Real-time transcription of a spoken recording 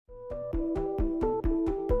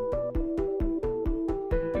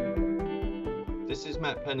This is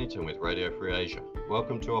Matt Pennington with Radio Free Asia.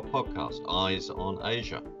 Welcome to our podcast, Eyes on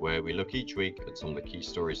Asia, where we look each week at some of the key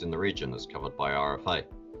stories in the region as covered by RFA.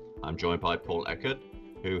 I'm joined by Paul Eckert,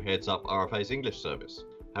 who heads up RFA's English service.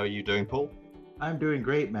 How are you doing, Paul? I'm doing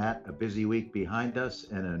great, Matt. A busy week behind us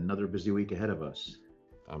and another busy week ahead of us.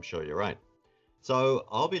 I'm sure you're right. So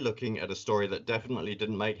I'll be looking at a story that definitely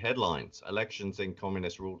didn't make headlines, elections in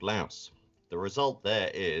communist-ruled Laos. The result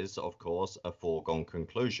there is, of course, a foregone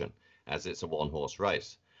conclusion, as it's a one-horse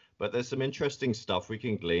race. But there's some interesting stuff we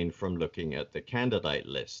can glean from looking at the candidate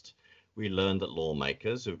list. We learned that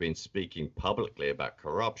lawmakers who've been speaking publicly about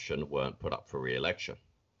corruption weren't put up for re-election.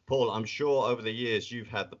 Paul, I'm sure over the years you've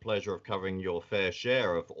had the pleasure of covering your fair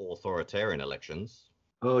share of authoritarian elections.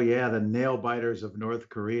 Oh, yeah, the nail biters of North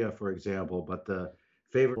Korea, for example. But the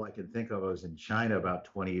favorite I can think of was in China about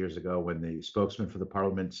 20 years ago when the spokesman for the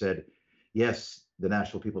parliament said, yes, the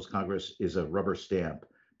National People's Congress is a rubber stamp,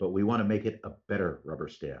 but we want to make it a better rubber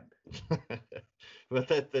stamp. Well,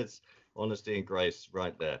 that's honesty and grace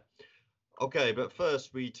right there. Okay, but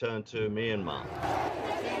first we turn to Myanmar.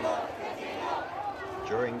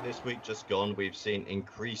 During this week just gone, we've seen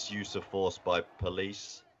increased use of force by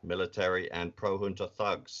police, military and pro-junta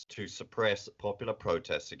thugs to suppress popular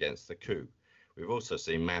protests against the coup. We've also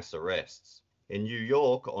seen mass arrests. In New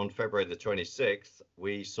York on February the 26th,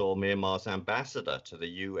 we saw Myanmar's ambassador to the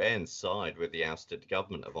UN side with the ousted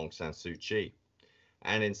government of Aung San Suu Kyi.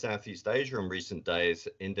 And in Southeast Asia in recent days,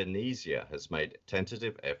 Indonesia has made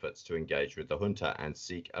tentative efforts to engage with the junta and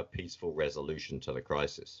seek a peaceful resolution to the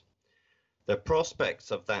crisis. The prospects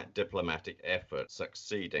of that diplomatic effort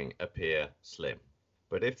succeeding appear slim.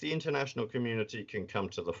 But if the international community can come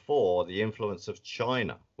to the fore, the influence of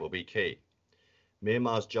China will be key.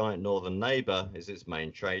 Myanmar's giant northern neighbour is its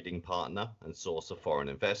main trading partner and source of foreign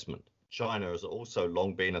investment. China has also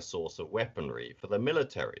long been a source of weaponry for the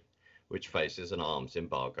military, which faces an arms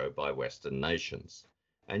embargo by Western nations.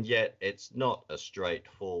 And yet it's not a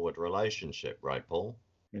straightforward relationship, right, Paul?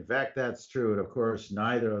 In fact, that's true. And of course,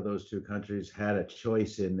 neither of those two countries had a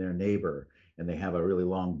choice in their neighbor, and they have a really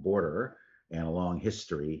long border and a long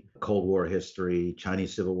history, Cold War history,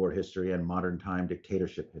 Chinese Civil War history, and modern time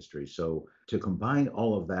dictatorship history. So to combine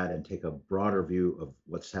all of that and take a broader view of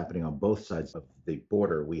what's happening on both sides of the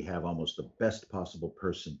border, we have almost the best possible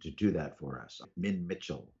person to do that for us, Min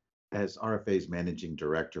Mitchell. As RFA's managing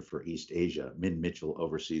director for East Asia, Min Mitchell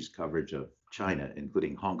oversees coverage of China,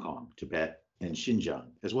 including Hong Kong, Tibet, and Xinjiang,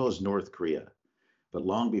 as well as North Korea. But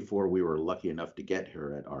long before we were lucky enough to get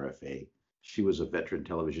her at RFA, she was a veteran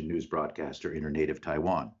television news broadcaster in her native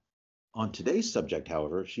Taiwan. On today's subject,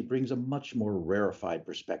 however, she brings a much more rarefied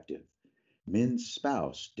perspective. Min's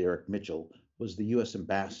spouse, Derek Mitchell, was the U.S.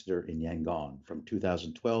 ambassador in Yangon from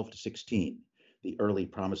 2012 to 16, the early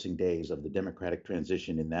promising days of the democratic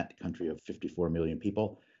transition in that country of 54 million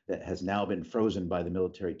people that has now been frozen by the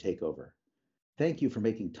military takeover. Thank you for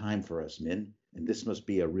making time for us, Min, and this must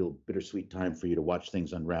be a real bittersweet time for you to watch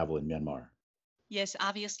things unravel in Myanmar. Yes,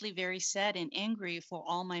 obviously very sad and angry for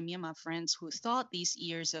all my Myanmar friends who thought these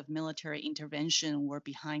years of military intervention were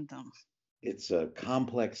behind them. It's a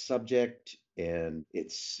complex subject and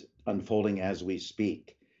it's unfolding as we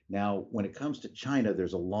speak. Now, when it comes to China,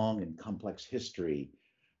 there's a long and complex history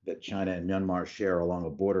that China and Myanmar share along a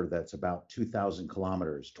border that's about 2,000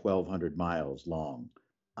 kilometers, 1,200 miles long.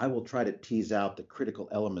 I will try to tease out the critical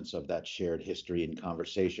elements of that shared history in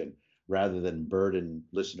conversation, rather than burden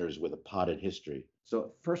listeners with a potted history.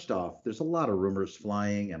 So first off, there's a lot of rumors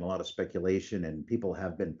flying and a lot of speculation, and people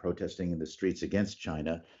have been protesting in the streets against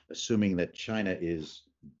China, assuming that China is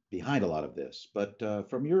behind a lot of this. But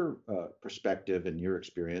from your perspective and your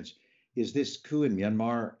experience, is this coup in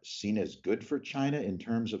Myanmar seen as good for China in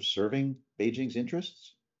terms of serving Beijing's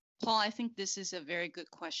interests? Paul, I think this is a very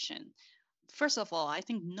good question. First of all, I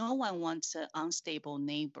think no one wants an unstable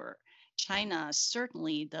neighbor. China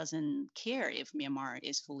certainly doesn't care if Myanmar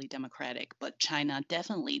is fully democratic, but China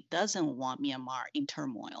definitely doesn't want Myanmar in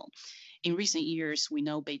turmoil. In recent years, we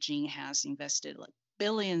know Beijing has invested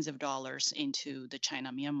billions of dollars into the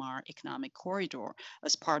China-Myanmar economic corridor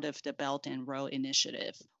as part of the Belt and Road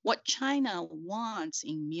Initiative. What China wants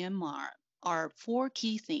in Myanmar are four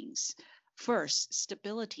key things. First,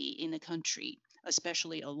 stability in the country,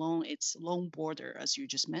 especially along its long border, as you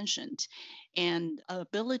just mentioned, and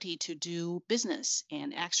ability to do business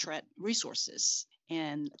and extract resources.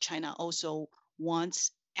 And China also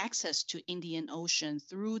wants access to Indian Ocean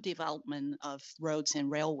through development of roads and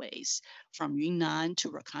railways from Yunnan to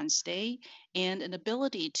Rakhine State, and an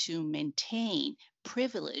ability to maintain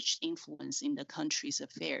privileged influence in the country's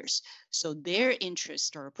affairs, so their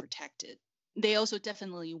interests are protected. They also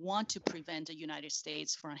definitely want to prevent the United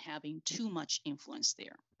States from having too much influence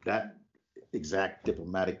there. That exact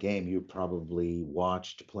diplomatic game you probably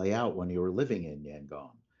watched play out when you were living in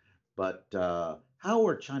Yangon. But how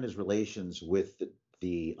are China's relations with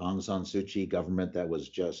the Aung San Suu Kyi government that was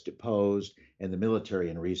just deposed and the military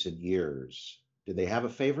in recent years? Do they have a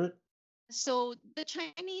favorite? So the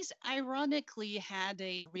Chinese ironically had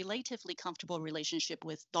a relatively comfortable relationship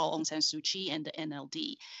with Daw Aung San Suu Kyi and the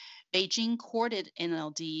NLD. Beijing courted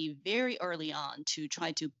NLD very early on to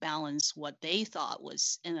try to balance what they thought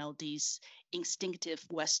was NLD's instinctive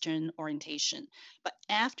Western orientation. But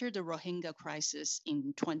after the Rohingya crisis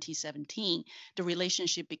in 2017, the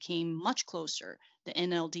relationship became much closer. The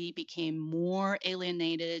NLD became more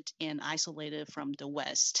alienated and isolated from the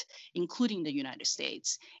West, including the United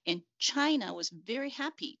States. And China was very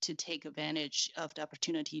happy to take advantage of the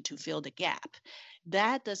opportunity to fill the gap.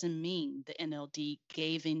 That doesn't mean the NLD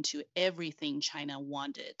gave in to everything China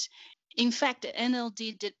wanted. In fact, the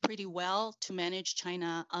NLD did pretty well to manage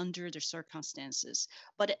China under the circumstances,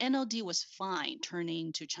 but the NLD was fine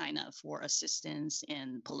turning to China for assistance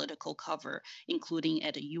and political cover, including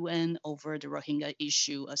at the UN over the Rohingya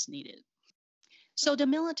issue as needed. So the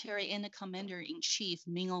military and the commander-in-chief,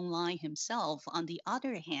 Min Aung Hlaing himself, on the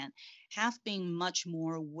other hand, have been much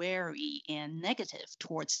more wary and negative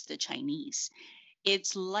towards the Chinese.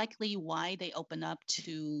 It's likely why they opened up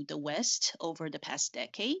to the West over the past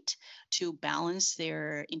decade to balance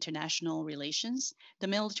their international relations. The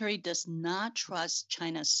military does not trust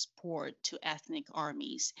China's support to ethnic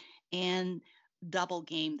armies and double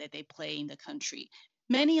game that they play in the country.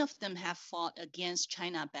 Many of them have fought against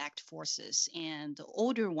China backed forces, and the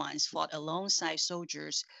older ones fought alongside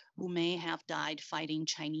soldiers who may have died fighting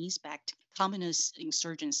Chinese backed communist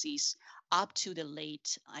insurgencies up to the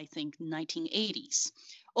late, I think, 1980s.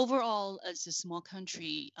 Overall, as a small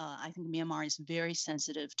country, I think Myanmar is very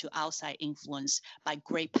sensitive to outside influence by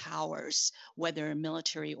great powers, whether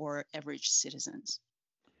military or average citizens.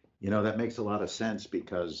 That makes a lot of sense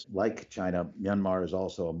because, like China, Myanmar is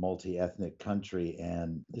also a multi ethnic country.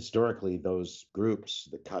 And historically, those groups,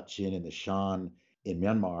 the Kachin and the Shan in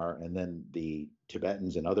Myanmar, and then the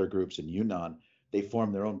Tibetans and other groups in Yunnan, they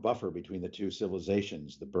form their own buffer between the two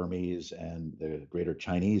civilizations, the Burmese and the greater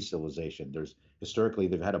Chinese civilization. Historically,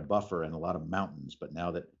 they've had a buffer and a lot of mountains, but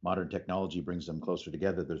now that modern technology brings them closer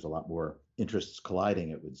together, there's a lot more interests colliding,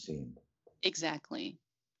 it would seem. Exactly.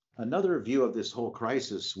 Another view of this whole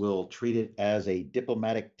crisis will treat it as a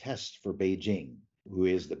diplomatic test for Beijing, who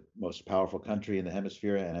is the most powerful country in the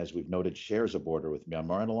hemisphere and, as we've noted, shares a border with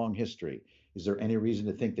Myanmar and a long history. Is there any reason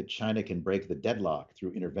to think that China can break the deadlock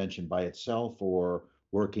through intervention by itself or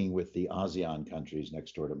working with the ASEAN countries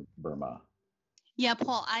next door to Burma? Yeah,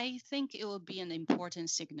 Paul, I think it will be an important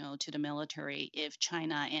signal to the military if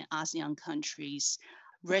China and ASEAN countries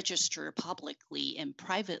register publicly and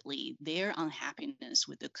privately their unhappiness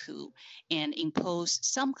with the coup and impose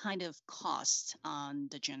some kind of cost on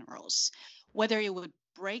the generals. Whether it would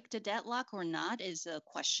break the deadlock or not is a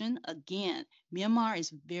question. Again, Myanmar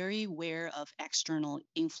is very aware of external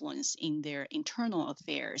influence in their internal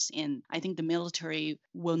affairs. And I think the military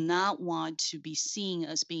will not want to be seen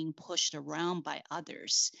as being pushed around by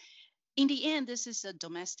others. In the end, this is a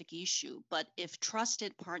domestic issue, but if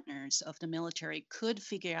trusted partners of the military could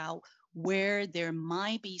figure out where there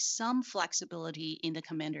might be some flexibility in the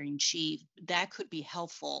commander in chief, that could be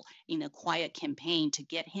helpful in a quiet campaign to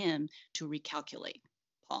get him to recalculate.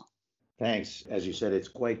 Paul. Thanks. As you said, it's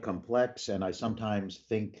quite complex. And I sometimes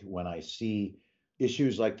think when I see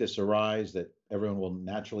issues like this arise that everyone will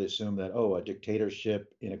naturally assume that, oh, a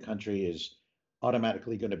dictatorship in a country is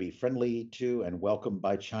automatically going to be friendly to and welcomed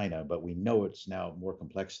by China. But we know it's now more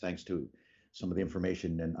complex thanks to some of the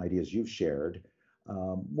information and ideas you've shared.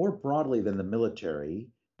 More broadly than the military,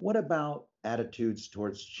 what about attitudes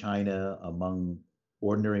towards China among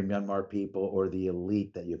ordinary Myanmar people or the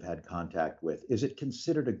elite that you've had contact with? Is it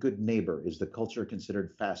considered a good neighbor? Is the culture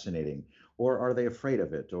considered fascinating? Or are they afraid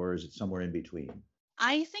of it? Or is it somewhere in between?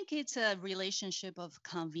 I think it's a relationship of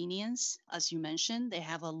convenience. As you mentioned, they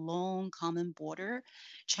have a long common border.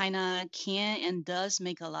 China can and does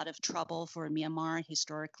make a lot of trouble for Myanmar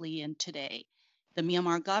historically and today. The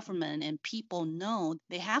Myanmar government and people know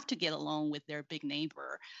they have to get along with their big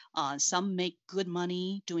neighbor. Some make good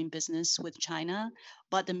money doing business with China,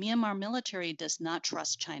 but the Myanmar military does not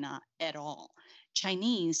trust China at all.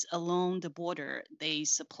 Chinese along the border, they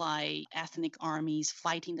supply ethnic armies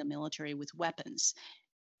fighting the military with weapons.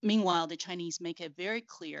 Meanwhile, the Chinese make it very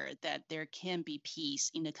clear that there can be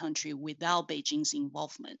peace in the country without Beijing's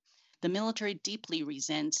involvement. The military deeply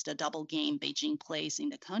resents the double game Beijing plays in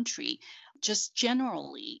the country. Just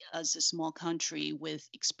generally, as a small country with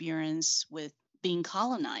experience with being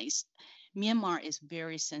colonized, Myanmar is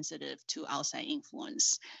very sensitive to outside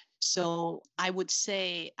influence. So I would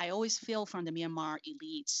say I always feel from the Myanmar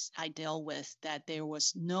elites I dealt with that there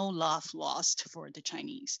was no love lost for the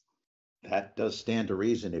Chinese. That does stand to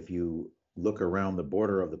reason. If you look around the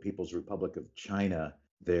border of the People's Republic of China,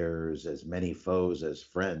 there's as many foes as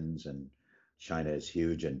friends, and China is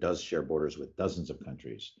huge and does share borders with dozens of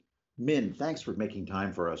countries. Min, thanks for making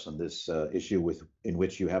time for us on this issue in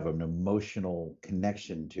which you have an emotional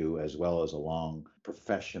connection to, as well as a long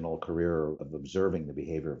professional career of observing the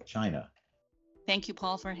behavior of China. Thank you,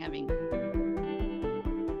 Paul, for having me.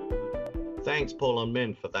 Thanks, Paul and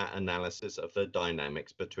Min, for that analysis of the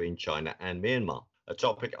dynamics between China and Myanmar, a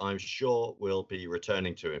topic I'm sure we'll be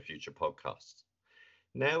returning to in future podcasts.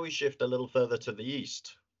 Now we shift a little further to the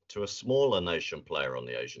east, to a smaller nation player on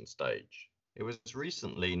the Asian stage. It was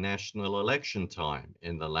recently national election time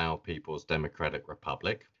in the Lao People's Democratic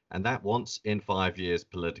Republic, and that once in 5 years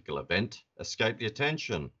political event escaped the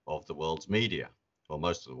attention of the world's media, or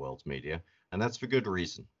most of the world's media, and that's for good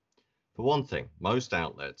reason. For one thing, most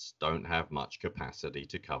outlets don't have much capacity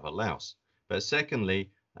to cover Laos. But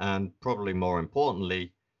secondly, and probably more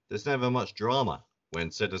importantly, there's never much drama when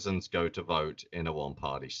citizens go to vote in a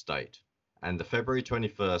one-party state. And the February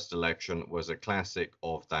 21st election was a classic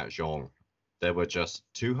of that genre. There were just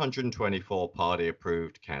 224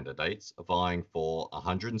 party-approved candidates vying for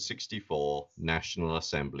 164 National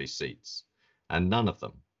Assembly seats, and none of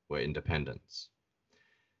them were independents.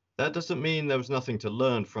 That doesn't mean there was nothing to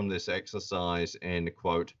learn from this exercise in,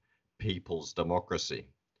 quote, people's democracy.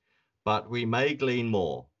 But we may glean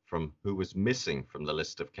more from who was missing from the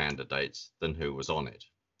list of candidates than who was on it.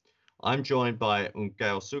 I'm joined by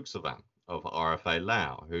Ungao Suksavan of RFA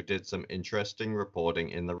Lao, who did some interesting reporting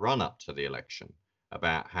in the run-up to the election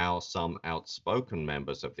about how some outspoken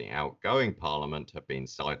members of the outgoing parliament have been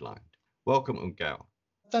sidelined. Welcome, Ungao.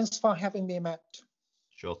 Thanks for having me, Matt.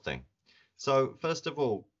 Sure thing. So, first of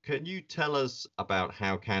all, can you tell us about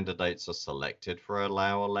how candidates are selected for a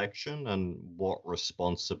Lao election and what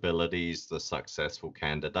responsibilities the successful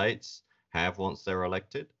candidates have once they're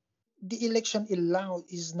elected? The election in Laos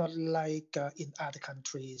is not like in other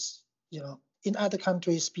countries. In other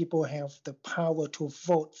countries, people have the power to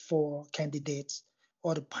vote for candidates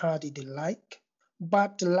or the party they like.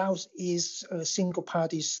 But Laos is a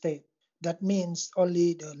single-party state. That means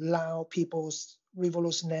only the Lao People's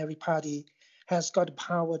Revolutionary Party has got the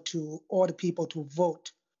power to order people to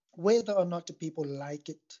vote, whether or not the people like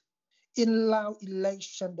it. In Lao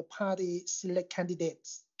election, the party select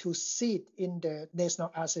candidates to sit in the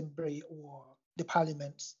National Assembly or the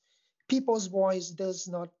parliaments. People's voice does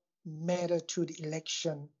not matter to the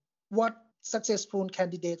election. What successful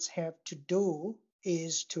candidates have to do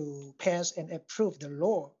is to pass and approve the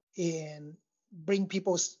law and bring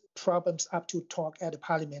people's problems up to talk at the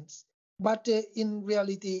parliaments. But in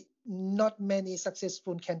reality, not many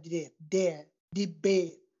successful candidates dare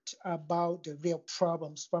debate about the real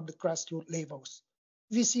problems from the grassroots levels.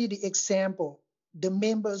 We see the example, the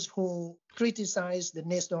members who criticize the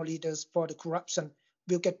national leaders for the corruption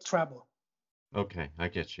will get trouble. Okay, I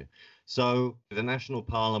get you. So the National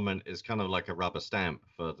Parliament is kind of like a rubber stamp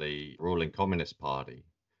for the ruling Communist Party,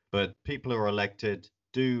 but people who are elected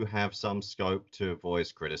do have some scope to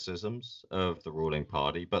voice criticisms of the ruling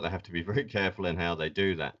party, but they have to be very careful in how they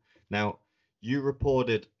do that. Now, you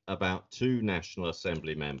reported about 2 National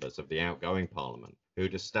Assembly members of the outgoing parliament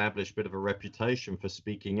who'd established a bit of a reputation for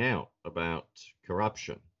speaking out about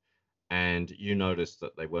corruption, and you noticed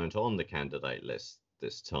that they weren't on the candidate list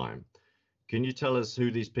this time. Can you tell us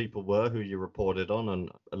who these people were, who you reported on,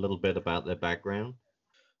 and a little bit about their background?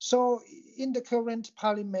 So in the current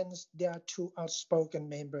parliament, there are 2 outspoken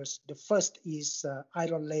members. The first is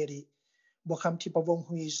Iron Lady Bokam Tipawong,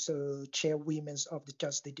 who is chairwoman of the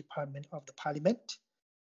Justice Department of the Parliament.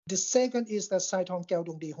 The second is the Saitong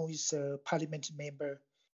Keldongdi, who is a parliament member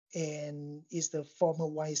and is the former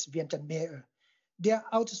vice Vientiane mayor. They are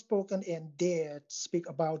outspoken and dare speak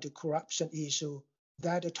about the corruption issue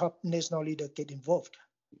that the top national leader get involved.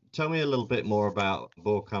 Tell me a little bit more about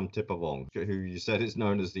Bokam Tipawong, who you said is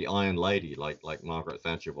known as the Iron Lady, like Margaret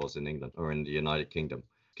Thatcher was in England or in the United Kingdom.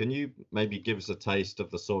 Can you maybe give us a taste of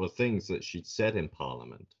the sort of things that she'd said in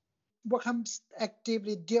Parliament? Bokam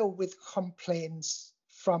actively deal with complaints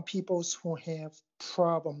from people who have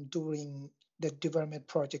problems during the development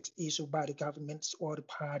projects issued by the governments or the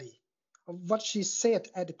party. What she said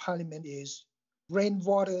at the Parliament is,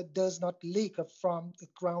 rainwater does not leak from the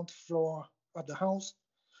ground floor of the house,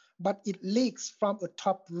 but it leaks from a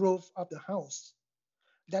top roof of the house.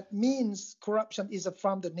 That means corruption is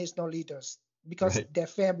from the national leaders because Right. their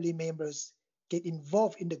family members get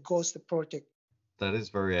involved in the ghost project. That is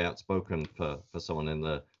very outspoken for someone in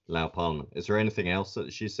the Lao Parliament. Is there anything else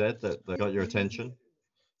that she said that got your attention?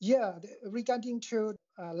 Yeah, regarding to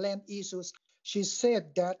land issues, she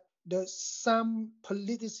said that some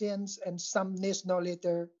politicians and some national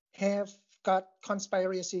leaders have got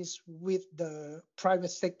conspiracies with the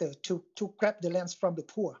private sector to grab the lands from the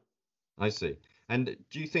poor. I see. And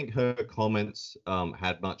do you think her comments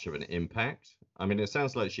had much of an impact? I mean, it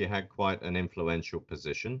sounds like she had quite an influential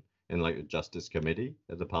position in like the Justice Committee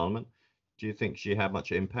at the Parliament. Do you think she had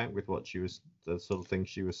much impact with what she was, the sort of things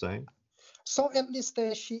she was saying? So at least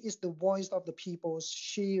she is the voice of the people.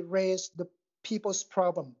 She raised the people's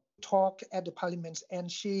problem, talk at the parliament,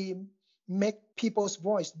 and she make people's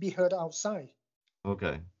voice be heard outside.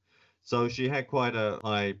 Okay. So she had quite a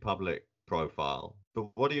high public profile.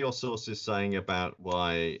 But what are your sources saying about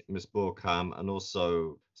why Ms. Burkham and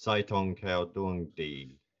also Saitong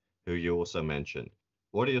Kaodungdi, who you also mentioned?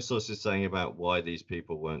 What are your sources saying about why these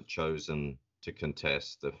people weren't chosen to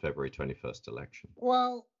contest the February 21st election?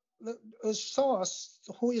 Well, a source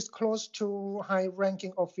who is close to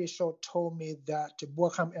high-ranking official told me that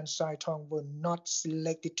Burkham and Saitong were not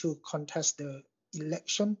selected to contest the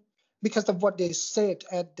election because of what they said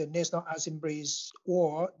at the National Assemblies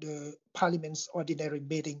or the Parliament's ordinary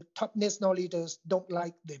meeting. Top national leaders don't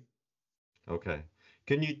like them. Okay.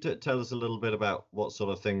 Can you tell us a little bit about what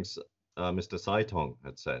sort of things Mr. Saitong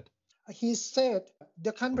had said? He said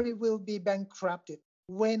the country will be bankrupted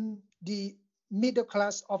when the middle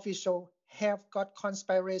class official have got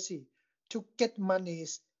conspiracy to get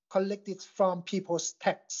monies collected from people's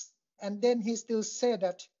tax. And then he still said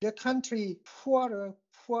that the country poorer,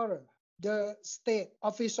 the state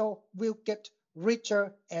official will get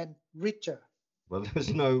richer and richer. Well,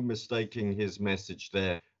 there's no mistaking his message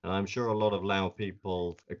there. And I'm sure a lot of Lao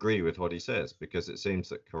people agree with what he says because it seems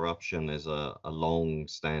that corruption is a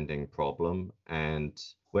long-standing problem. And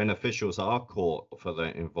when officials are caught for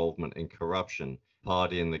their involvement in corruption,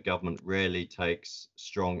 party and the government rarely takes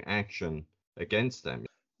strong action against them.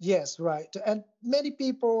 Yes, right. And many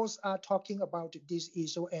people are talking about this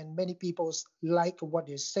issue, and many people like what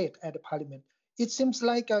they said at the parliament. It seems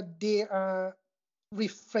like they are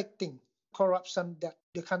reflecting corruption that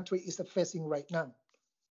the country is facing right now.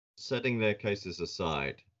 Setting their cases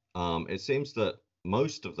aside, it seems that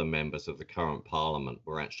most of the members of the current parliament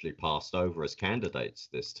were actually passed over as candidates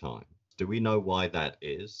this time. Do we know why that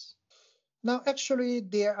is? Now, actually,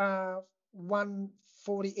 there are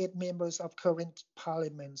 148 members of current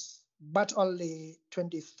parliaments, but only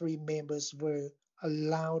 23 members were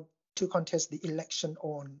allowed to contest the election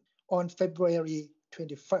on February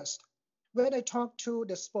 21st. When I talked to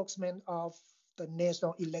the spokesman of the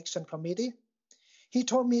National Election Committee, he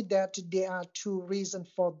told me that there are two reasons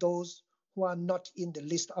for those who are not in the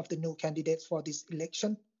list of the new candidates for this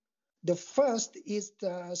election. The first is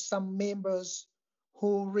some members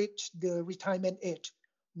who reach the retirement age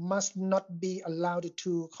must not be allowed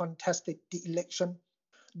to contest the election.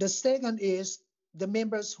 The second is the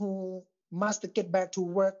members who must get back to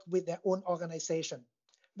work with their own organization.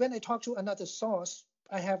 When I talk to another source,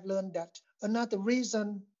 I have learned that another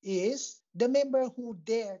reason is the member who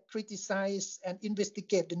dare criticize and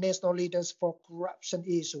investigate the national leaders for corruption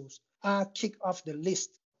issues are kicked off the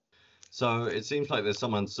list. So it seems like there's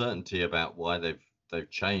some uncertainty about why they've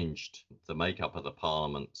changed the makeup of the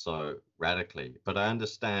parliament so radically. But I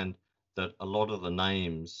understand that a lot of the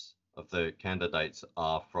names of the candidates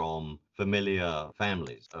are from familiar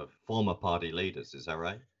families of former party leaders. Is that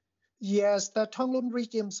right? Yes, the Tonglun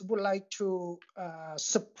regimes would like to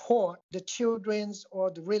support the children or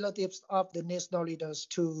the relatives of the national leaders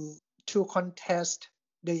to contest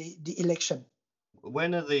the election.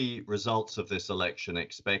 When are the results of this election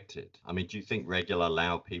expected? I mean, do you think regular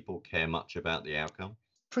Lao people care much about the outcome?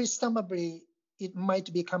 Presumably, it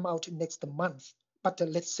might be come out next month, but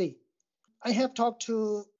let's see. I have talked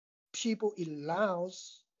to people in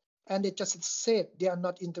Laos, and they just said they are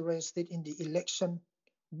not interested in the election,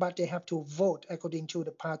 but they have to vote according to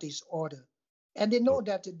the party's order. And they know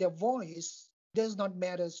that their voice does not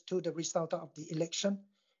matter to the result of the election.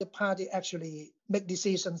 The party actually make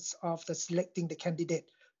decisions of selecting the candidate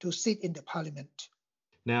to sit in the parliament.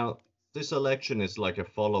 Now, this election is like a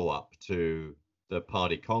follow-up to the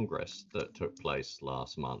party congress that took place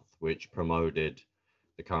last month, which promoted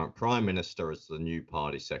the current prime minister as the new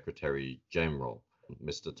party secretary general,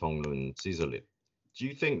 Mr. Tonglun Sisulit. Do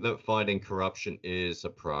you think that fighting corruption is a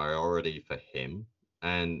priority for him?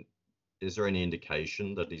 And is there any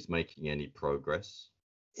indication that he's making any progress?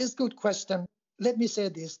 It's a good question. Let me say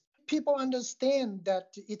this. People understand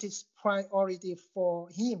that it is priority for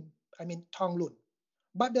him, Thong Lun.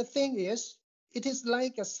 But the thing is, it is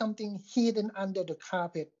like something hidden under the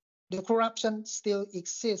carpet. The corruption still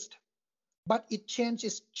exists, but it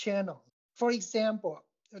changes channel. For example,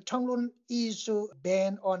 Thong Lun issued a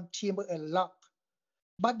ban on timber and log,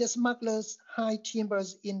 but the smugglers hide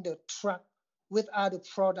timbers in the truck with other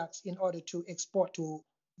products in order to export to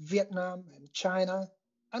Vietnam and China.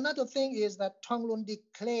 Another thing is that Thong Lun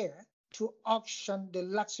declared to auction the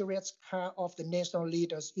luxurious car of the national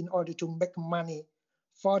leaders in order to make money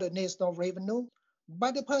for the national revenue.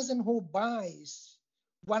 But the person who buys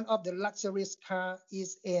one of the luxurious car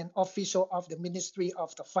is an official of the Ministry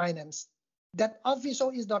of the Finance. That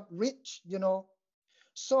official is not rich,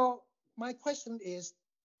 So my question is,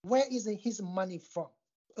 where is his money from?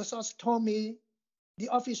 A source told me the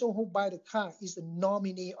official who buy the car is the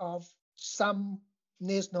nominee of some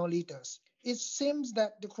national leaders. It seems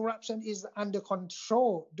that the corruption is under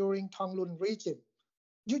control during Thong Lun regime.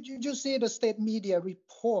 You see the state media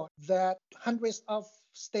report that hundreds of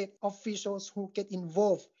state officials who get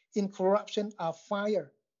involved in corruption are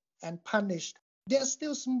fired and punished. They're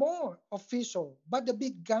still small officials, but the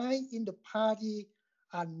big guy in the party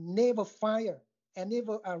are never fired and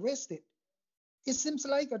never arrested. It seems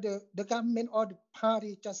like the government or the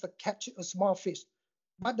party just catch a small fish,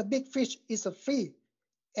 but the big fish is free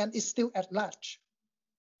and is still at large.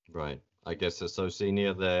 Right. I guess as so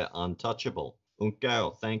senior, they're untouchable. Unk Gao,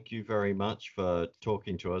 thank you very much for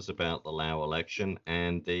talking to us about the Lao election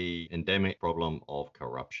and the endemic problem of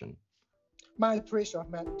corruption. My pleasure,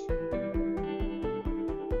 Matt.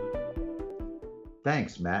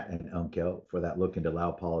 Thanks, Matt and Unk Gao, for that look into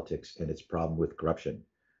Lao politics and its problem with corruption.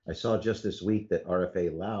 I saw just this week that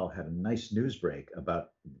RFA Lao had a nice news break about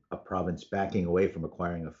a province backing away from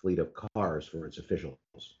acquiring a fleet of cars for its officials.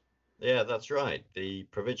 Yeah, that's right. The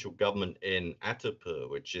provincial government in Attapur,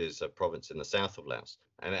 which is a province in the south of Laos,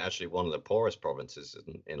 and actually one of the poorest provinces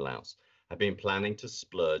in Laos, have been planning to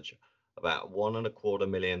splurge about $1.25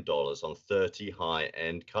 million on 30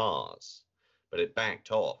 high-end cars. But it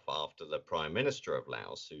backed off after the Prime Minister of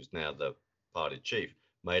Laos, who's now the party chief,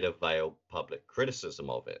 made a veiled public criticism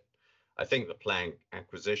of it. I think the planned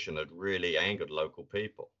acquisition had really angered local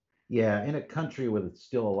people. Yeah, in a country with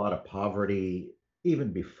still a lot of poverty,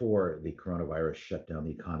 even before the coronavirus shut down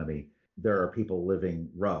the economy, there are people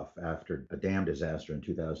living rough after a dam disaster in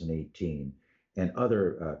 2018 and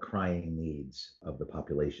other crying needs of the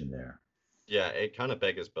population there. Yeah, it kind of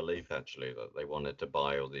beggars belief, actually, that they wanted to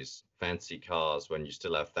buy all these fancy cars when you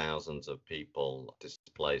still have thousands of people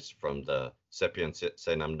displaced from the Sepion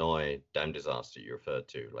Senam Noi dam disaster you referred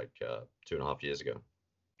to, like 2.5 years ago.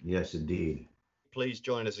 Yes, indeed. Please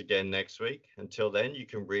join us again next week. Until then, you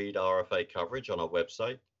can read RFA coverage on our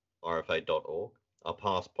website, rfa.org. Our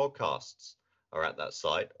past podcasts are at that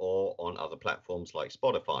site or on other platforms like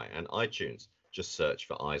Spotify and iTunes. Just search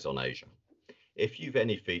for Eyes on Asia. If you've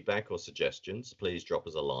any feedback or suggestions, please drop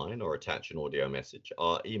us a line or attach an audio message.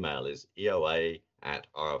 Our email is eoa@rfa.org.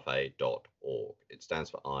 It stands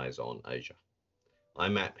for Eyes on Asia.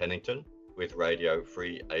 I'm Matt Pennington with Radio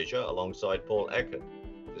Free Asia alongside Paul Eckert.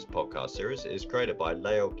 This podcast series is created by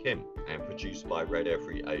Leo Kim and produced by Radio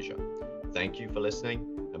Free Asia. Thank you for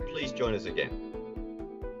listening, and please join us again.